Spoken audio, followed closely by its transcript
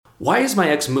Why is my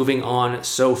ex moving on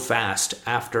so fast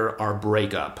after our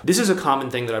breakup? This is a common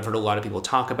thing that I've heard a lot of people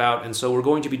talk about, and so we're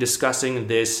going to be discussing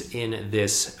this in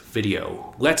this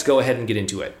video. Let's go ahead and get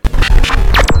into it.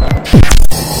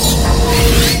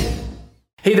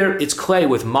 Hey there, it's Clay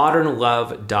with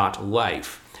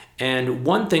modernlove.life. And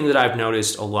one thing that I've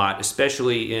noticed a lot,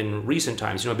 especially in recent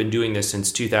times, I've been doing this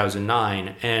since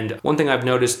 2009, and one thing I've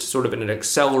noticed sort of at an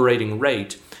accelerating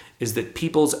rate is that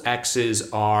people's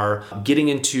exes are getting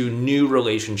into new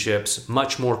relationships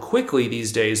much more quickly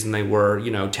these days than they were,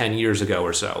 10 years ago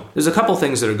or so. There's a couple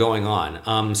things that are going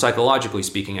on, psychologically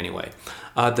speaking anyway.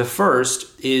 The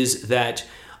first is that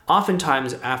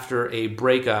oftentimes after a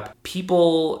breakup,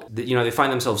 people, they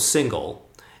find themselves single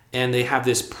and they have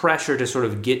this pressure to sort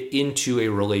of get into a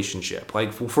relationship.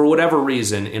 Like for whatever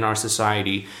reason in our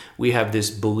society, we have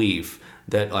this belief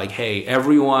that hey,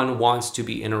 everyone wants to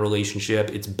be in a relationship.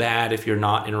 It's bad if you're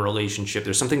not in a relationship.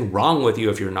 There's something wrong with you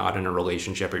if you're not in a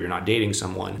relationship or you're not dating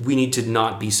someone. We need to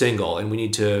not be single, and we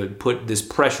need to put this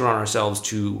pressure on ourselves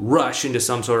to rush into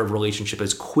some sort of relationship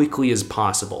as quickly as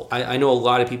possible. I know a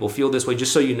lot of people feel this way.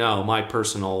 Just so you know, my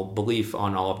personal belief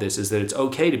on all of this is that it's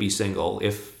okay to be single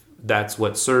if that's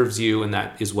what serves you and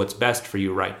that is what's best for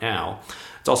you right now.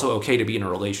 It's also okay to be in a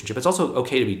relationship. It's also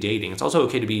okay to be dating. It's also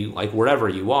okay to be wherever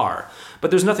you are. But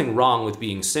there's nothing wrong with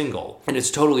being single. And it's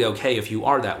totally okay if you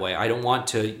are that way. I don't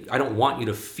want you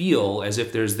to feel as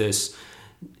if there's this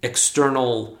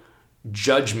external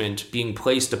judgment being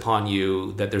placed upon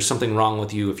you that there's something wrong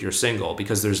with you if you're single,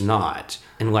 because there's not,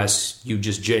 unless you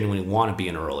just genuinely want to be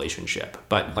in a relationship.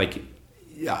 But I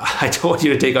don't want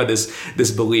you to take on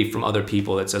this belief from other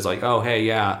people that says oh, hey,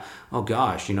 yeah, oh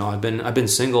gosh, I've been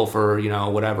single for,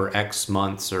 whatever, X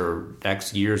months or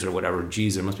X years or whatever.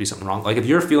 Geez, there must be something wrong. If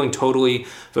you're feeling totally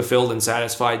fulfilled and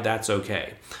satisfied, that's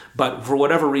okay. But for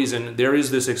whatever reason, there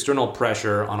is this external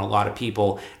pressure on a lot of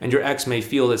people, and your ex may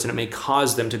feel this, and it may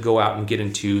cause them to go out and get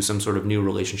into some sort of new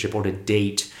relationship or to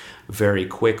date very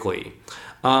quickly.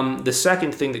 The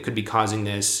second thing that could be causing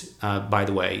this, by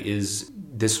the way, is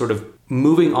this sort of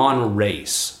moving on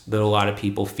race that a lot of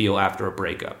people feel after a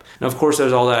breakup. Now, of course,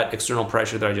 there's all that external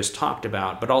pressure that I just talked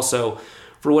about, but also,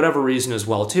 for whatever reason as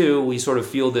well, too, we sort of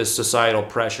feel this societal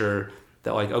pressure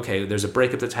that okay, there's a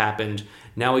breakup that's happened.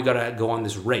 Now we got to go on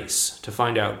this race to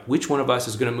find out which one of us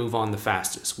is going to move on the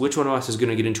fastest, which one of us is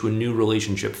going to get into a new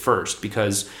relationship first,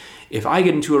 because if I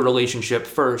get into a relationship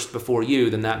first before you,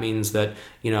 then that means that,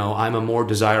 I'm a more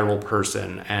desirable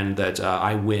person and that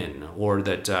I win, or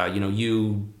that,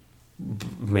 you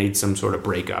made some sort of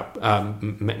breakup,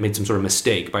 made some sort of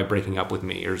mistake by breaking up with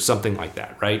me or something like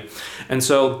that, right? And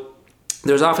so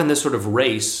there's often this sort of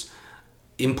race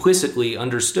implicitly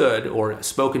understood or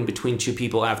spoken between two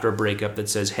people after a breakup that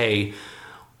says, hey,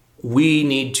 we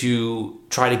need to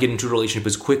try to get into a relationship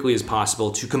as quickly as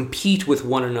possible to compete with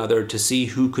one another to see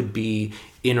who could be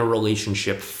in a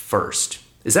relationship first.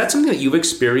 Is that something that you've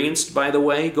experienced, by the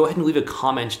way? Go ahead and leave a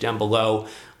comment down below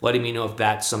letting me know if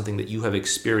that's something that you have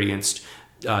experienced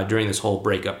during this whole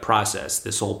breakup process,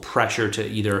 this whole pressure to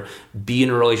either be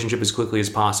in a relationship as quickly as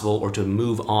possible or to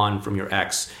move on from your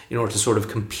ex in order to sort of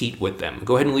compete with them.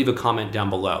 Go ahead and leave a comment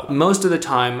down below. Most of the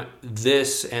time,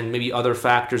 this and maybe other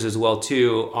factors as well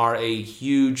too are a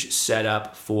huge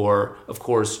setup for, of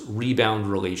course, rebound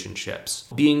relationships.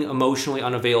 Being emotionally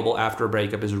unavailable after a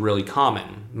breakup is really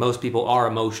common. Most people are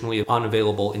emotionally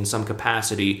unavailable in some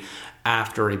capacity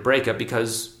after a breakup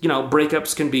because,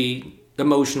 breakups can be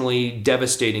emotionally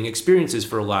devastating experiences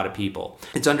for a lot of people.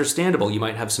 It's understandable. You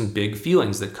might have some big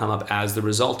feelings that come up as the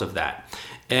result of that.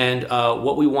 And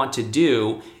what we want to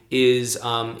do is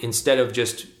instead of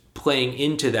just playing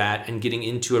into that and getting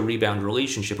into a rebound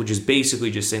relationship, which is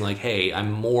basically just saying hey,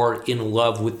 I'm more in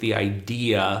love with the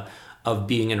idea of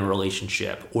being in a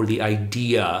relationship, or the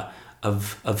idea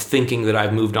of thinking that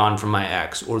I've moved on from my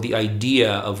ex, or the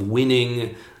idea of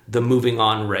winning the moving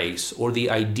on race, or the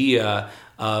idea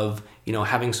of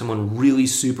having someone really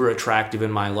super attractive in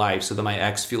my life so that my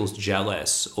ex feels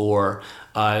jealous, or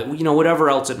whatever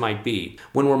else it might be.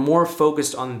 When we're more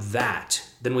focused on that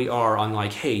than we are on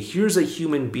hey, here's a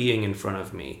human being in front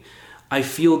of me. I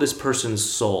feel this person's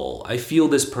soul. I feel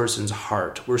this person's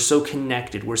heart. We're so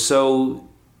connected. We're so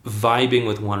vibing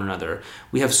with one another.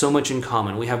 We have so much in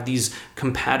common. We have these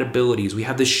compatibilities. We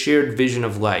have this shared vision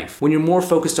of life. When you're more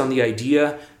focused on the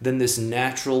idea than this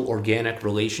natural, organic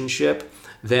relationship,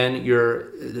 then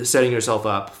you're setting yourself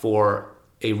up for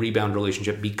a rebound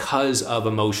relationship because of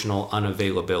emotional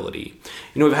unavailability.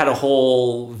 We've had a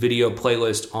whole video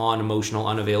playlist on emotional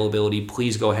unavailability.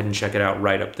 Please go ahead and check it out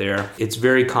right up there. It's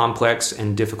very complex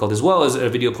and difficult, as well as a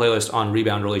video playlist on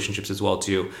rebound relationships as well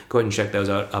too. Go ahead and check those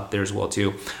out up there as well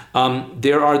too.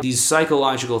 There are these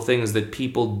psychological things that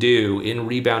people do in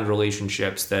rebound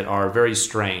relationships that are very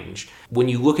strange. When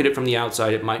you look at it from the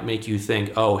outside, it might make you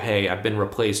think, oh, hey, I've been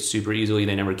replaced super easily,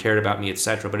 they never cared about me,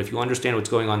 etc. But if you understand what's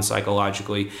going on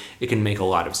psychologically, it can make a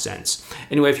lot of sense.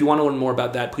 Anyway, if you want to learn more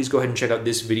about that, please go ahead and check out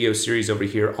this video series over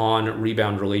here on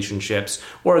rebound relationships.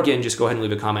 Or again, just go ahead and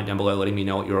leave a comment down below letting me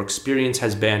know what your experience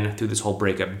has been through this whole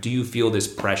breakup. Do you feel this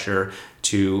pressure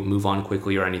to move on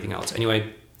quickly or anything else?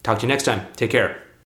 Anyway, talk to you next time. Take care.